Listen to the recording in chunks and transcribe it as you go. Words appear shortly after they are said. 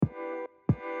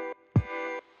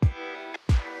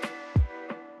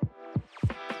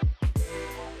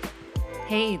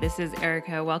Hey, this is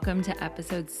Erica. Welcome to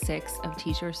episode 6 of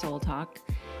Teacher Soul Talk.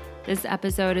 This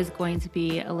episode is going to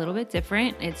be a little bit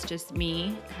different. It's just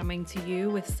me coming to you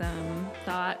with some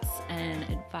thoughts and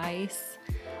advice.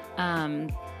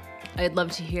 I'd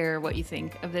love to hear what you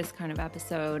think of this kind of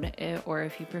episode, or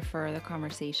if you prefer the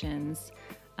conversations.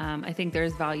 I think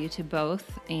there's value to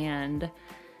both, and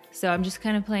so I'm just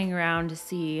kind of playing around to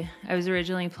see. I was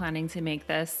originally planning to make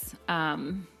this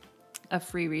a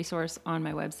free resource on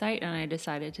my website, and I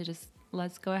decided to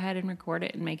let's go ahead and record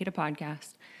it and make it a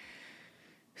podcast.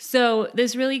 So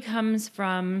this really comes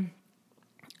from,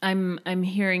 I'm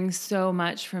hearing so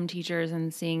much from teachers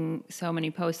and seeing so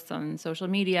many posts on social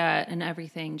media and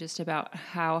everything just about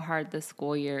how hard the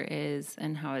school year is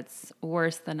and how it's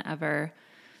worse than ever.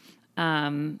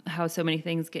 How so many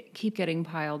things keep getting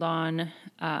piled on,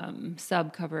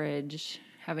 sub coverage,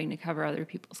 having to cover other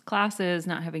people's classes,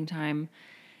 not having time.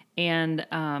 And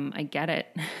I get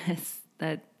it.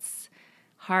 That's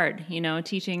hard.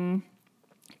 Teaching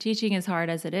is hard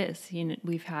as it is.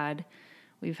 We've had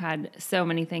so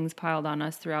many things piled on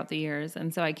us throughout the years,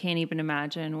 and so I can't even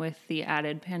imagine with the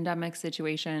added pandemic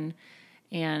situation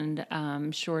and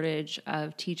shortage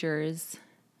of teachers.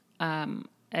 I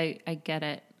get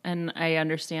it, and I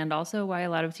understand also why a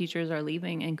lot of teachers are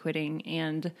leaving and quitting.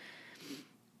 And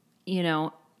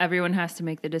everyone has to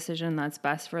make the decision that's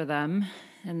best for them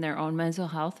and their own mental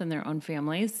health and their own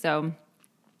families. So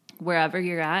wherever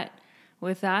you're at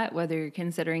with that, whether you're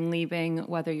considering leaving,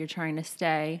 whether you're trying to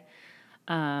stay,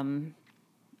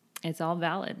 it's all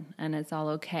valid and it's all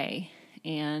okay.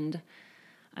 And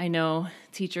I know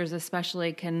teachers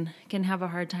especially can have a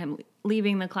hard time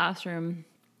leaving the classroom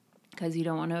because you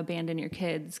don't want to abandon your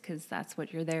kids, because that's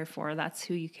what you're there for. That's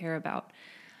who you care about.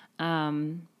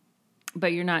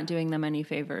 But you're not doing them any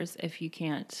favors if you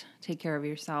can't take care of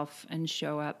yourself and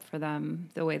show up for them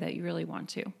the way that you really want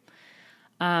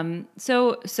to.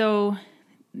 So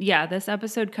yeah, this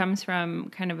episode comes from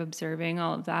kind of observing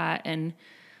all of that and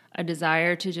a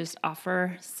desire to just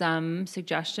offer some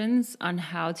suggestions on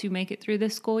how to make it through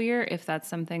this school year, if that's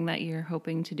something that you're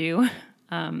hoping to do,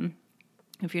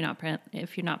 if you're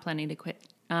not planning to quit.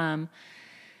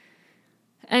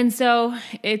 And so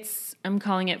I'm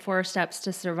calling it 4 steps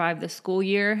to survive the school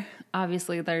year.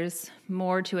 Obviously, there's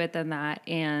more to it than that.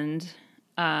 And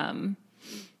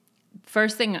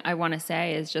first thing I want to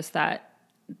say is just that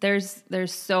there's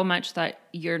so much that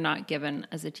you're not given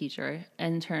as a teacher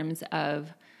in terms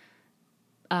of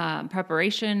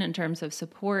preparation, in terms of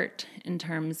support, in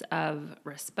terms of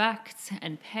respect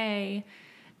and pay,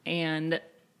 and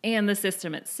the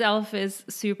system itself is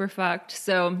super fucked.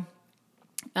 So,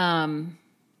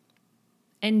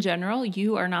 in general,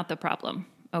 you are not the problem,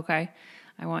 okay?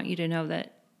 I want you to know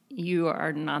that you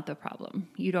are not the problem.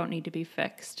 You don't need to be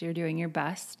fixed. You're doing your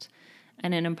best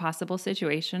in an impossible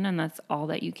situation, and that's all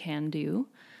that you can do.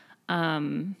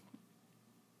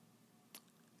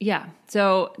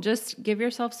 So just give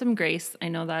yourself some grace. I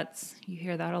know you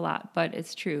hear that a lot, but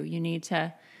it's true. You need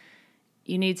to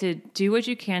do what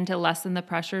you can to lessen the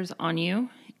pressures on you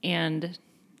and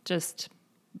just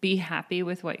be happy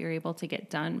with what you're able to get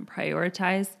done,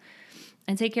 prioritize,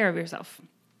 and take care of yourself.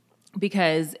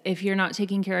 Because if you're not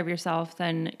taking care of yourself,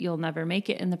 then you'll never make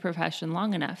it in the profession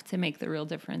long enough to make the real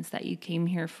difference that you came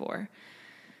here for.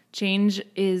 Change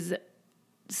is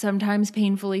sometimes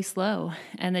painfully slow,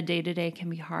 and the day-to-day can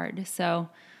be hard. So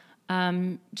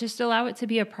just allow it to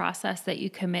be a process that you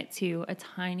commit to a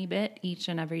tiny bit each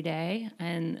and every day.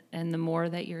 And the more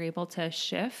that you're able to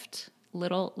shift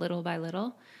little by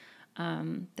little,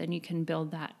 then you can build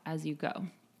that as you go.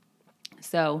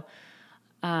 So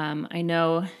I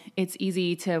know it's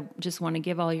easy to just want to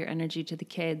give all your energy to the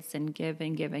kids and give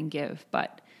and give and give,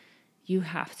 but you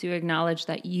have to acknowledge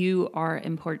that you are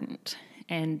important,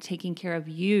 and taking care of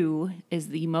you is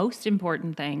the most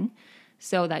important thing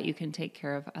so that you can take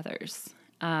care of others.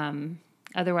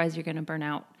 Otherwise, you're going to burn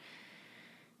out,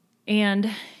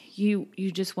 and you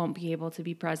just won't be able to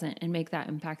be present and make that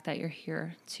impact that you're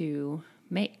here to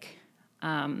make.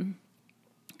 And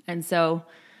so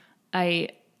I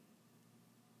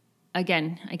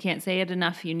can't say it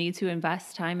enough. You need to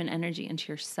invest time and energy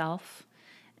into yourself,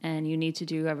 and you need to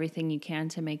do everything you can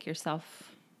to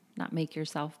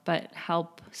but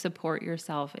help support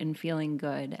yourself in feeling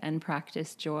good, and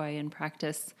practice joy, and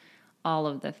practice all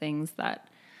of the things that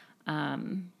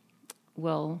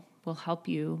will help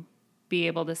you be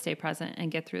able to stay present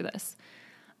and get through this.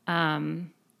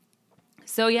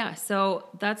 So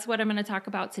that's what I'm going to talk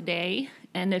about today.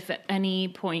 And if at any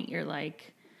point you're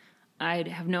like, I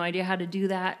have no idea how to do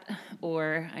that,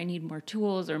 or I need more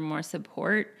tools or more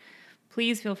support,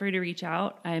 please feel free to reach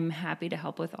out. I'm happy to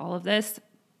help with all of this.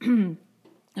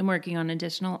 I'm working on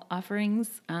additional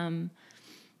offerings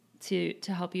to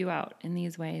help you out in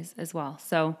these ways as well.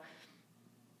 So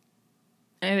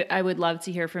I would love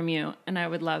to hear from you, and I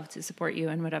would love to support you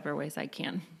in whatever ways I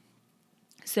can.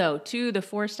 So the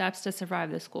 4 steps to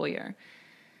survive the school year.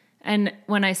 And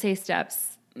when I say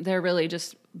steps, they're really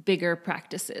just bigger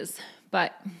practices.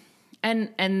 But I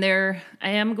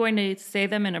am going to say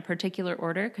them in a particular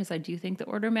order because I do think the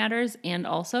order matters. And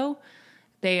also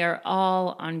they are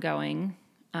all ongoing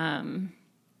and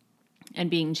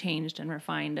being changed and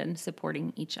refined and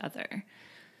supporting each other.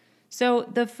 So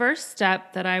the first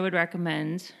step that I would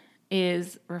recommend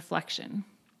is reflection.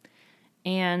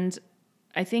 And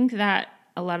I think that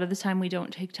a lot of the time we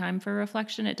don't take time for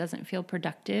reflection. It doesn't feel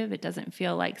productive. It doesn't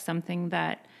feel like something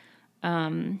that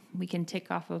we can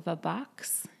tick off of a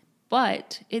box.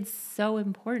 But it's so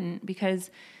important because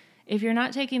if you're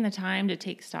not taking the time to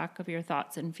take stock of your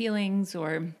thoughts and feelings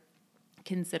or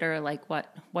consider like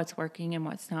what's working and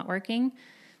what's not working,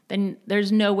 then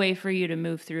there's no way for you to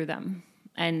move through them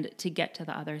and to get to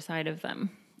the other side of them.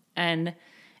 And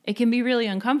it can be really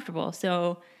uncomfortable.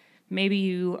 So maybe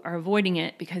you are avoiding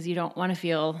it because you don't want to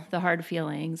feel the hard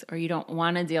feelings or you don't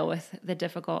want to deal with the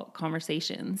difficult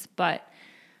conversations, but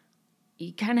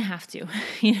you kind of have to.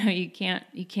 You can't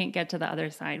get to the other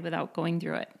side without going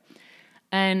through it.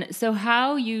 And so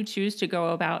how you choose to go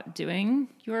about doing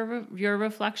your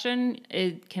reflection,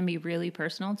 it can be really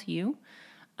personal to you.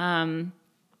 And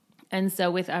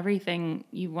so with everything,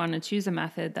 you want to choose a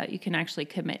method that you can actually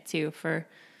commit to for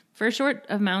short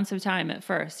amounts of time at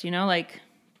first, like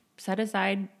set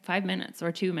aside 5 minutes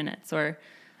or 2 minutes or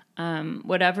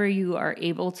whatever you are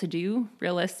able to do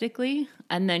realistically,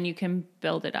 and then you can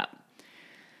build it up.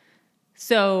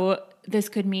 So this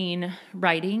could mean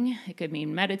writing, it could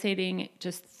mean meditating,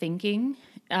 just thinking.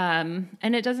 And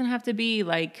it doesn't have to be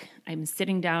like I'm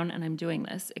sitting down and I'm doing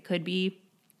this. It could be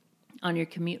on your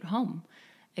commute home.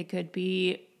 It could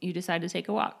be you decide to take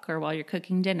a walk or while you're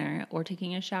cooking dinner or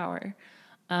taking a shower.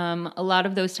 A lot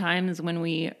of those times when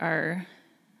we are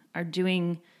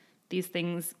doing these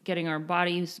things, getting our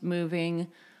bodies moving,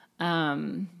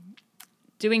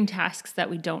 doing tasks that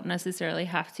we don't necessarily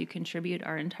have to contribute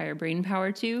our entire brain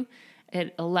power to,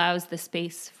 it allows the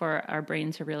space for our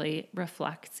brain to really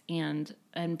reflect and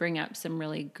bring up some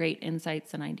really great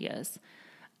insights and ideas.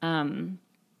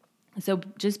 So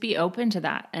just be open to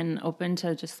that and open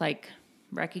to just like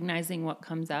recognizing what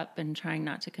comes up and trying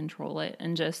not to control it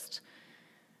and just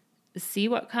see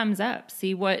what comes up,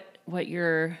 see what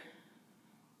you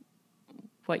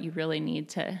really need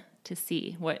to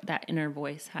see, what that inner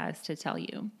voice has to tell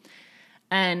you.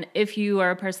 And if you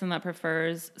are a person that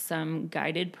prefers some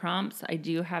guided prompts, I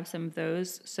do have some of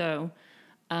those. So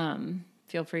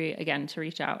feel free, again, to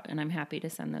reach out, and I'm happy to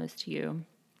send those to you.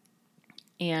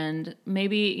 And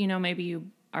maybe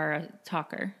you are a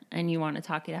talker and you want to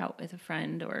talk it out with a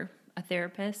friend or a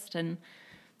therapist, and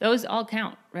those all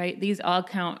count, right? These all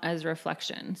count as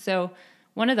reflection. So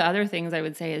one of the other things I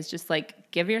would say is just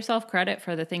like give yourself credit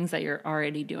for the things that you're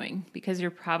already doing, because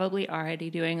you're probably already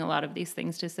doing a lot of these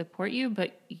things to support you,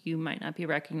 but you might not be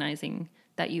recognizing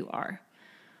that you are.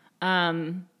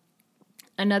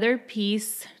 Another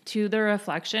piece to the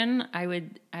reflection I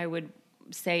would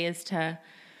say is to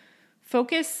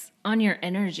focus on your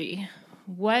energy.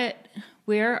 Where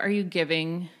are you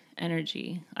giving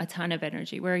energy, a ton of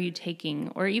energy? Where are you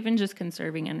taking, or even just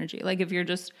conserving energy? Like if you're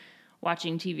just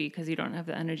watching TV because you don't have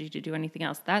the energy to do anything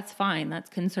else, that's fine. That's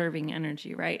conserving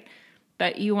energy, right?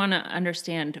 But you want to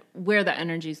understand where the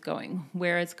energy is going,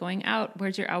 where it's going out,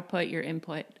 where's your output, your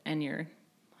input, and your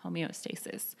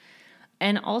homeostasis.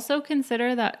 And also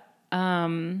consider that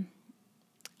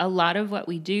a lot of what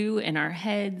we do in our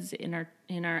heads, in our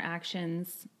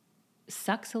actions,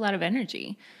 sucks a lot of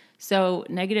energy. So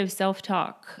negative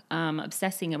self-talk,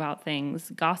 obsessing about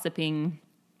things, gossiping,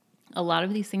 a lot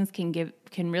of these things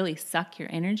can really suck your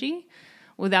energy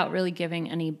without really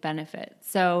giving any benefit.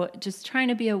 So just trying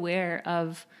to be aware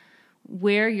of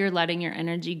where you're letting your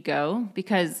energy go,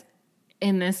 because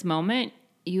in this moment,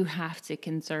 you have to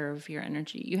conserve your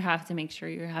energy. You have to make sure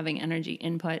you're having energy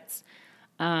inputs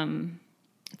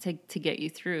to get you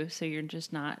through, so you're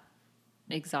just not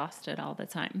exhausted all the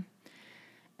time.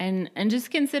 And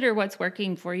just consider what's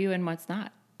working for you and what's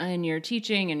not in your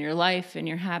teaching, in your life, in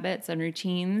your habits and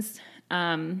routines.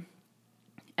 And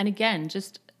again,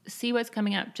 just see what's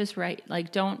coming up. Just write.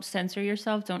 Like, don't censor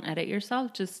yourself. Don't edit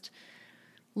yourself. Just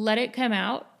let it come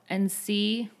out and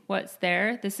see what's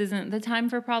there. This isn't the time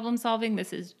for problem solving.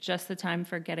 This is just the time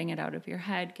for getting it out of your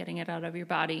head, getting it out of your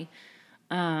body,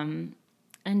 and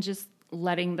just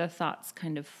letting the thoughts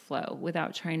kind of flow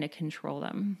without trying to control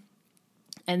them.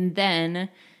 And then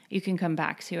you can come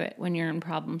back to it when you're in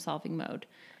problem solving mode.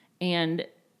 And,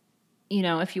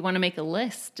 if you want to make a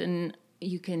list, and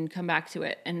you can come back to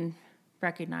it and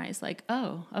recognize like,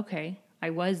 oh, okay,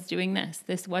 I was doing this.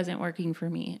 This wasn't working for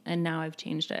me, and now I've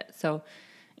changed it. So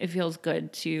it feels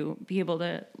good to be able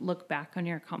to look back on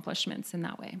your accomplishments in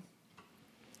that way.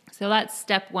 So that's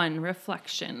step 1,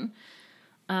 reflection.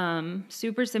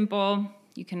 Super simple.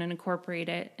 You can incorporate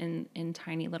it in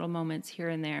tiny little moments here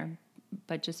and there,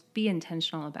 but just be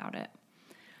intentional about it.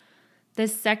 The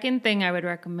second thing I would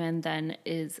recommend then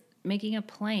is making a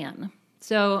plan.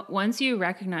 So once you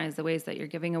recognize the ways that you're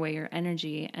giving away your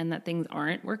energy and that things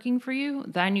aren't working for you,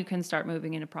 then you can start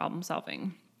moving into problem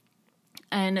solving.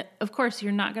 And of course,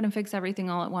 you're not going to fix everything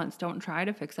all at once. Don't try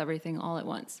to fix everything all at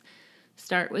once.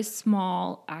 Start with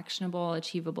small, actionable,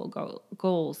 achievable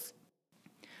goals.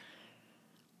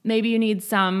 Maybe you need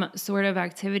some sort of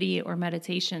activity or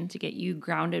meditation to get you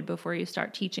grounded before you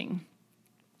start teaching.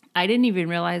 I didn't even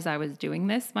realize I was doing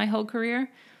this my whole career,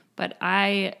 but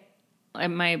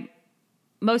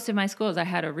most of my schools, I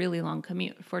had a really long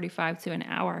commute, 45 to an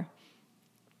hour.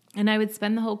 And I would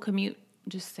spend the whole commute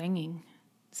just singing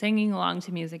along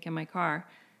to music in my car.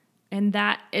 And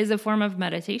that is a form of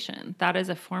meditation. That is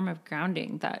a form of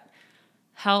grounding that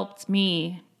helped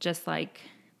me just like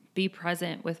be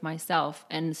present with myself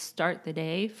and start the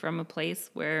day from a place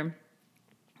where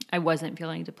I wasn't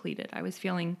feeling depleted. I was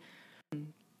feeling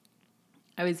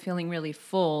really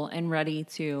full and ready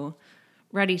to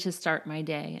start my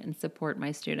day and support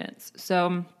my students.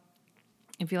 So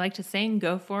if you like to sing,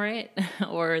 go for it.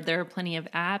 Or there are plenty of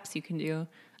apps. You can do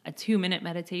a 2-minute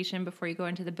meditation before you go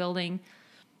into the building.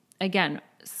 Again,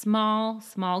 small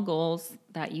goals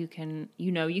that you can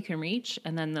reach.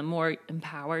 And then the more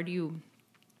empowered you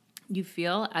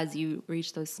feel as you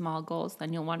reach those small goals,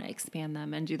 then you'll want to expand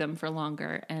them and do them for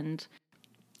longer and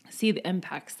see the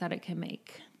impacts that it can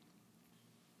make.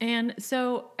 And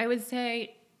so I would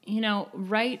say,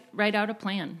 write out a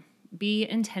plan. Be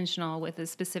intentional with the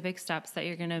specific steps that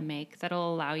you're going to make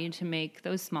that'll allow you to make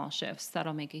those small shifts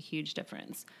that'll make a huge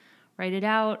difference. Write it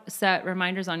out, set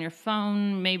reminders on your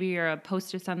phone. Maybe you're a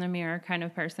Post-its on the mirror kind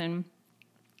of person.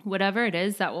 Whatever it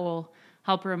is that will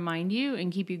help remind you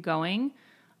and keep you going.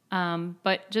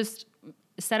 But just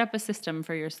set up a system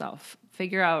for yourself.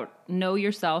 Know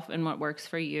yourself and what works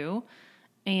for you.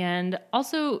 And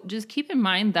also just keep in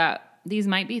mind that these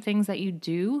might be things that you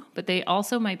do, but they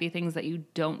also might be things that you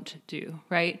don't do,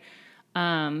 right?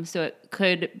 So it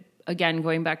could, again,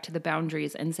 going back to the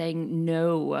boundaries and saying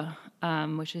no,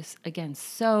 which is, again,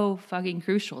 so fucking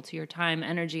crucial to your time,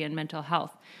 energy, and mental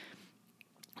health.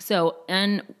 So,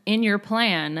 and in your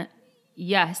plan,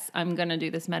 yes, I'm going to do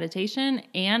this meditation,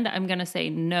 and I'm going to say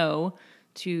no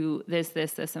to this,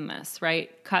 and this,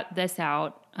 right? Cut this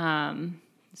out.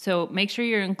 So make sure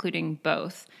you're including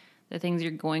both the things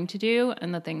you're going to do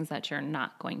and the things that you're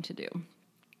not going to do.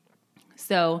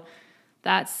 So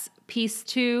that's piece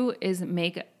 2, is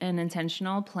make an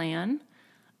intentional plan.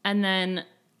 And then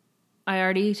I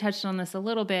already touched on this a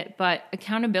little bit, but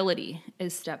accountability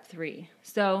is step 3.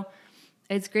 So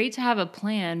it's great to have a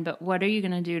plan, but what are you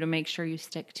going to do to make sure you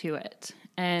stick to it?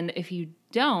 And if you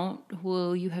don't,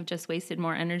 well, you have just wasted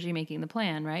more energy making the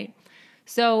plan, right?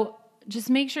 So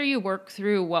just make sure you work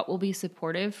through what will be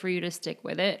supportive for you to stick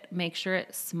with it. Make sure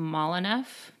it's small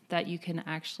enough that you can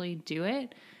actually do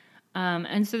it.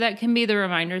 And so that can be the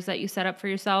reminders that you set up for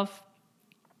yourself.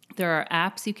 There are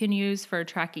apps you can use for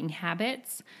tracking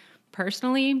habits.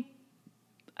 Personally,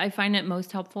 I find it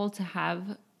most helpful to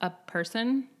have a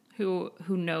person who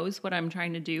knows what I'm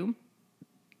trying to do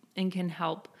and can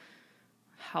help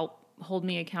hold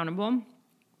me accountable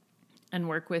and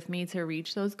work with me to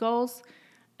reach those goals.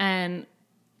 And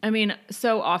I mean,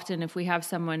 so often if we have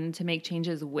someone to make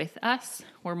changes with us,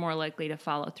 we're more likely to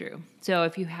follow through. So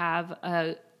if you have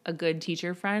a good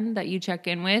teacher friend that you check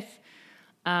in with,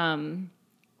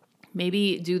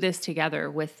 maybe do this together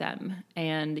with them,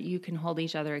 and you can hold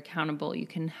each other accountable. You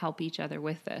can help each other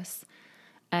with this.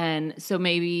 And so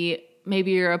maybe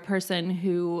you're a person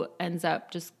who ends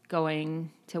up just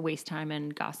going to waste time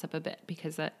and gossip a bit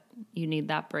because you need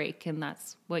that break, and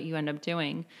that's what you end up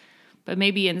doing. But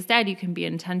maybe instead you can be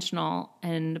intentional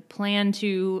and plan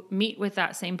to meet with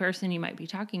that same person you might be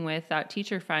talking with, that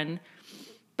teacher friend,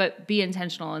 but be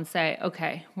intentional and say,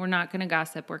 okay, we're not going to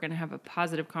gossip. We're going to have a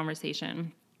positive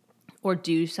conversation or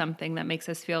do something that makes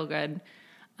us feel good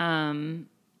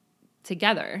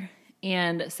together.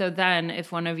 And so then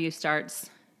if one of you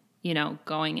starts,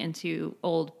 going into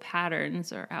old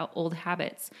patterns or old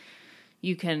habits,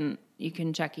 you can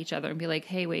check each other and be like,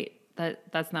 hey, wait,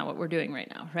 that's not what we're doing right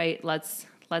now, right? Let's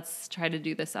try to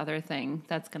do this other thing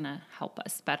that's going to help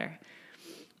us better.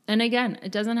 And again,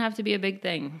 it doesn't have to be a big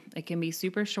thing. It can be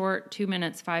super short, 2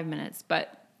 minutes, 5 minutes,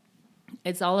 but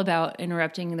it's all about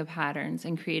interrupting the patterns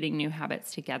and creating new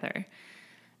habits together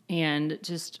and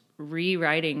just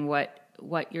rewriting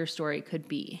what your story could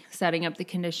be, setting up the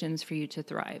conditions for you to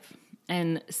thrive.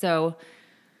 And so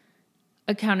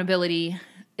accountability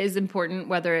is important,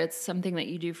 whether it's something that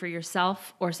you do for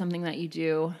yourself or something that you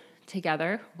do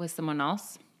together with someone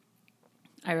else.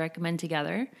 I recommend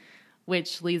together,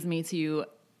 which leads me to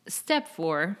step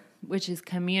 4, which is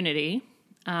community.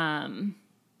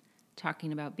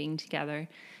 Talking about being together.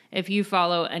 If you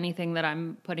follow anything that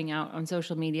I'm putting out on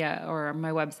social media or my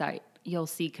website, you'll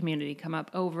see community come up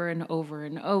over and over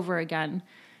and over again,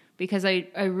 because I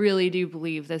really do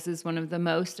believe this is one of the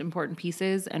most important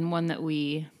pieces and one that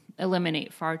we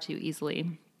eliminate far too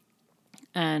easily.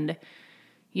 And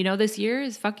this year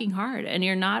is fucking hard, and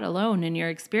you're not alone in your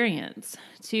experience.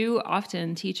 Too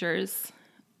often teachers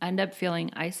end up feeling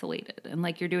isolated and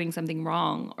like you're doing something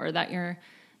wrong, or that you're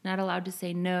not allowed to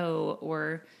say no,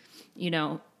 or,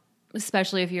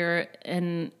 especially if you're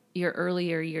in your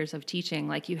earlier years of teaching,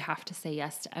 like you have to say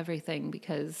yes to everything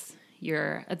because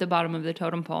you're at the bottom of the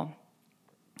totem pole.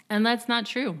 And that's not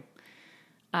true.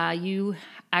 The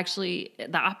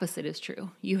opposite is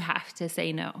true. You have to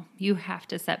say no. You have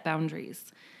to set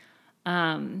boundaries.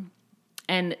 And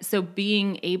so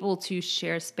being able to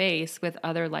share space with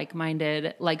other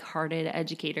like-minded, like-hearted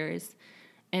educators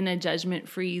in a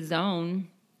judgment-free zone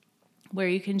where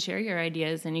you can share your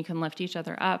ideas and you can lift each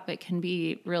other up, it can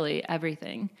be really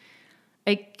everything.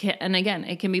 It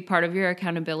can be part of your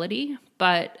accountability,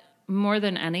 but more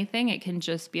than anything, it can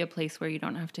just be a place where you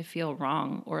don't have to feel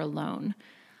wrong or alone.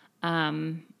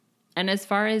 And as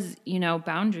far as,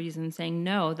 boundaries and saying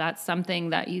no, that's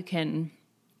something that you can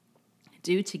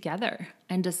do together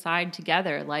and decide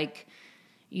together.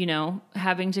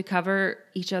 Having to cover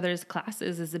each other's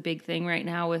classes is a big thing right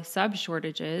now with sub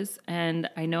shortages. And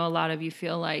I know a lot of you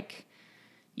feel like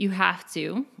you have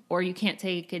to, or you can't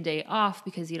take a day off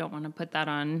because you don't want to put that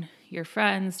on your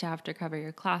friends to have to cover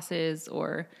your classes,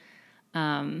 or,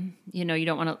 you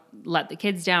don't want to let the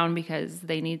kids down because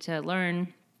they need to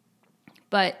learn.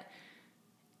 But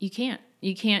you can't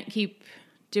keep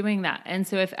doing that. And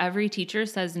so if every teacher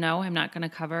says, no, I'm not going to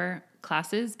cover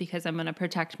classes because I'm going to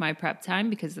protect my prep time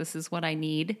because this is what I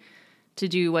need to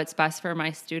do what's best for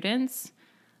my students,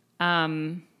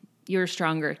 you're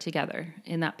stronger together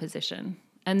in that position.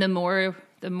 And the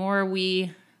more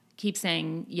we keep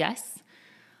saying yes,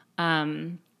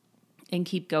 and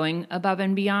keep going above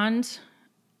and beyond,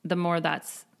 the more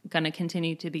that's going to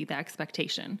continue to be the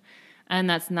expectation. And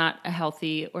that's not a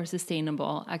healthy or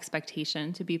sustainable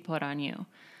expectation to be put on you.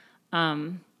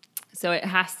 So it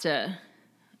has to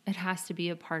be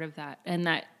a part of that. And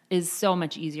that is so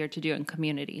much easier to do in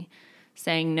community.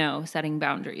 Saying no, setting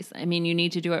boundaries. I mean, you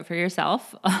need to do it for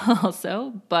yourself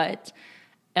also, but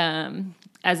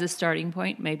as a starting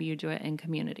point, maybe you do it in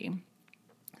community.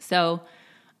 So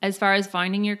as far as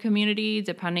finding your community,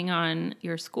 depending on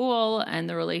your school and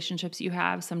the relationships you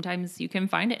have, sometimes you can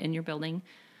find it in your building.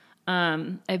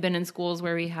 I've been in schools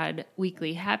where we had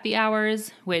weekly happy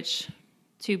hours, which,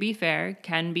 to be fair,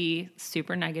 can be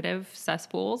super negative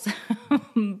cesspools,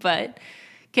 but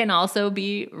can also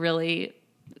be really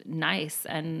nice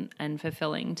and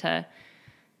fulfilling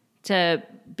to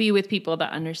be with people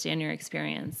that understand your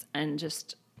experience and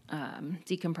just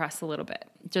decompress a little bit.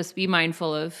 Just be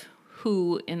mindful of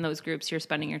who in those groups you're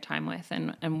spending your time with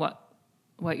and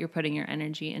what you're putting your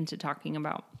energy into talking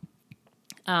about.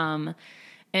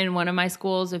 In one of my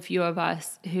schools, a few of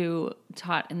us who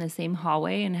taught in the same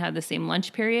hallway and had the same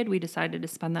lunch period, we decided to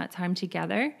spend that time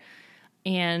together,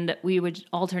 and we would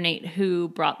alternate who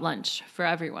brought lunch for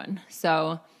everyone.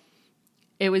 So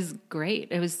it was great.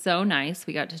 It was so nice.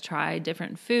 We got to try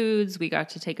different foods. We got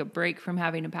to take a break from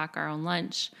having to pack our own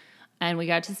lunch, and we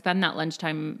got to spend that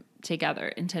lunchtime together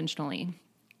intentionally,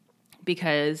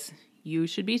 because you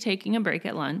should be taking a break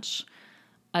at lunch.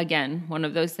 Again, one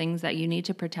of those things that you need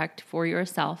to protect for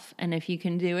yourself. And if you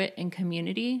can do it in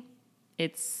community,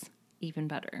 it's even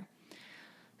better.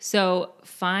 So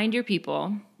find your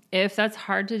people. If that's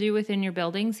hard to do within your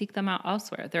building, seek them out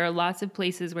elsewhere. There are lots of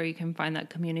places where you can find that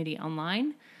community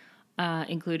online,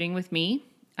 including with me.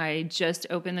 I just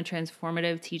opened the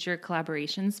Transformative Teacher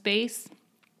Collaboration Space,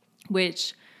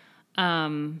 which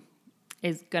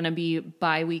is going to be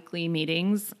bi-weekly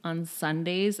meetings on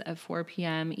Sundays at 4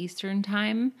 p.m. Eastern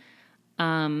time.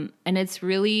 And it's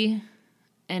really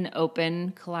an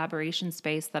open collaboration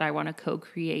space that I want to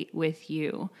co-create with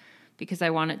you, because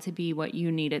I want it to be what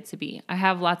you need it to be. I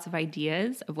have lots of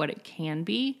ideas of what it can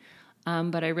be,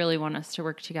 But I really want us to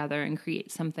work together and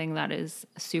create something that is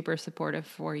super supportive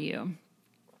for you.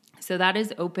 So that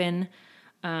is open.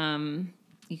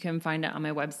 You can find it on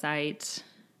my website.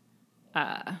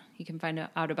 You can find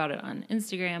out about it on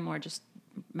Instagram or just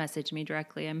message me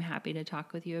directly. I'm happy to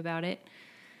talk with you about it.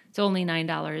 It's only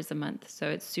 $9 a month, so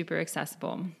it's super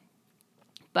accessible.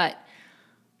 But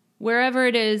wherever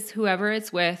it is, whoever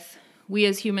it's with, we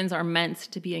as humans are meant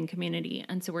to be in community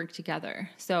and to work together.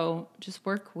 So just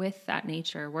work with that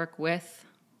nature, work with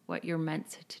what you're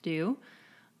meant to do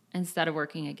instead of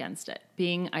working against it.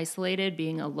 Being isolated,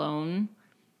 being alone,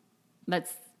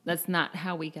 that's not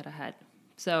how we get ahead.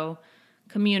 So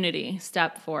community,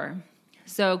 step 4.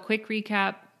 So quick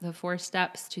recap, the 4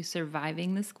 steps to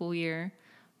surviving the school year: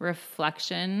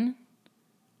 reflection,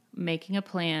 making a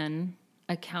plan,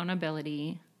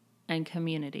 accountability, and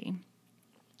community.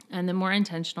 And the more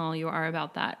intentional you are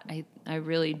about that, I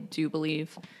really do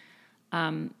believe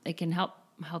it can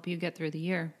help you get through the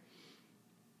year.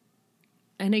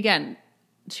 And again,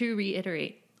 to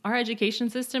reiterate, our education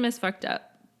system is fucked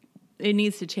up. It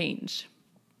needs to change.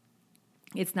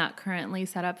 It's not currently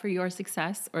set up for your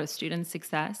success or a student's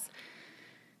success.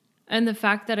 And the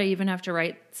fact that I even have to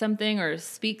write something or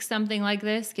speak something like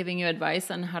this, giving you advice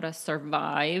on how to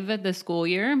survive the school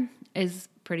year, is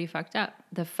pretty fucked up.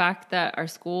 The fact that our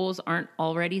schools aren't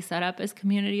already set up as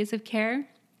communities of care,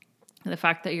 the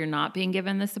fact that you're not being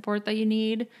given the support that you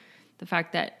need, the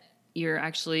fact that you're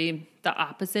actually, the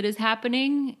opposite is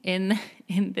happening in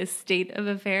this state of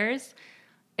affairs,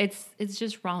 it's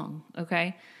just wrong,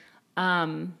 okay?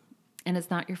 And it's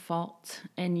not your fault,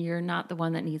 and you're not the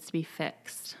one that needs to be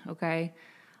fixed, okay?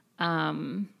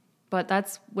 But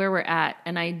that's where we're at,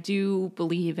 and I do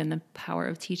believe in the power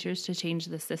of teachers to change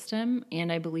the system,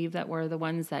 and I believe that we're the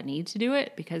ones that need to do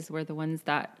it because we're the ones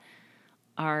that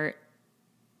are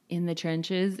in the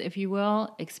trenches, if you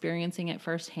will, experiencing it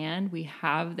firsthand. We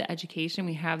have the education,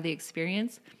 we have the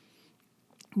experience.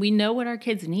 We know what our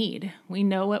kids need. We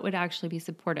know what would actually be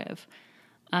supportive.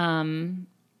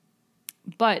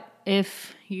 But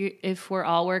if we're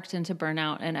all worked into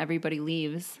burnout and everybody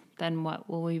leaves, then what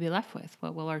will we be left with?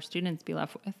 What will our students be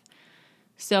left with?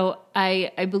 So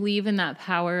I believe in that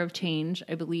power of change.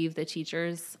 I believe the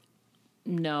teachers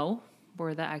know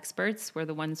we're the experts. We're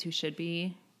the ones who should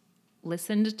be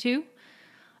listened to.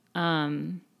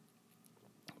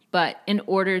 But in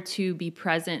order to be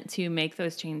present, to make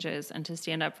those changes and to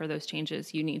stand up for those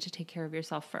changes, you need to take care of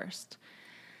yourself first.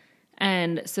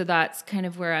 And so that's kind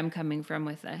of where I'm coming from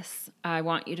with this. I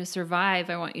want you to survive.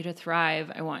 I want you to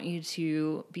thrive. I want you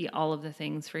to be all of the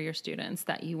things for your students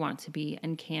that you want to be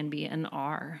and can be and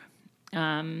are.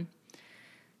 And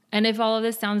if all of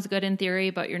this sounds good in theory,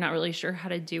 but you're not really sure how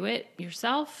to do it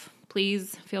yourself,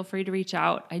 please feel free to reach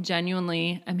out. I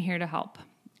genuinely am here to help.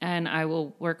 And I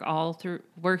will work through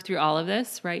all of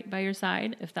this right by your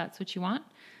side if that's what you want.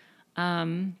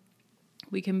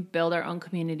 We can build our own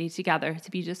community together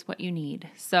to be just what you need.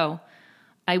 So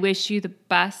I wish you the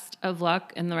best of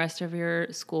luck in the rest of your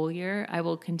school year. I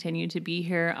will continue to be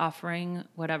here offering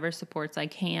whatever supports I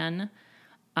can.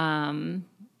 And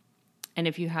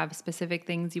if you have specific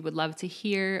things you would love to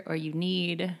hear or you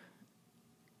need,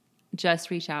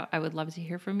 just reach out. I would love to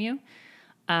hear from you.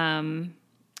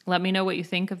 Let me know what you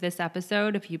think of this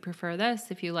episode, if you prefer this,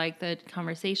 if you like the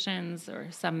conversations or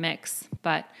some mix.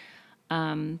 But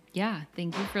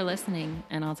thank you for listening,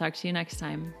 and I'll talk to you next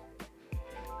time.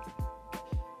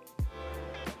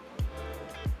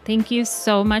 Thank you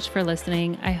so much for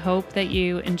listening. I hope that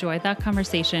you enjoyed that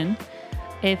conversation.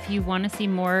 If you want to see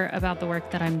more about the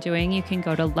work that I'm doing, you can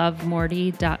go to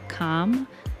lovemorty.com.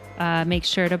 Make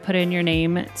sure to put in your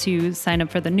name to sign up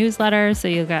for the newsletter so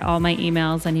you'll get all my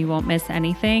emails and you won't miss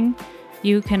anything.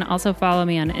 You can also follow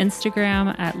me on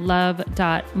Instagram at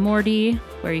love.morty,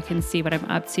 where you can see what I'm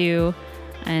up to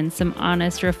and some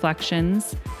honest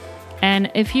reflections.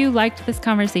 And if you liked this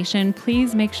conversation,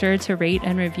 please make sure to rate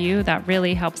and review. That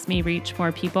really helps me reach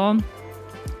more people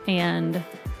and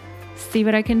see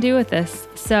what I can do with this.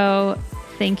 So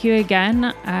thank you again.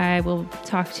 I will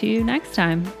talk to you next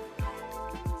time.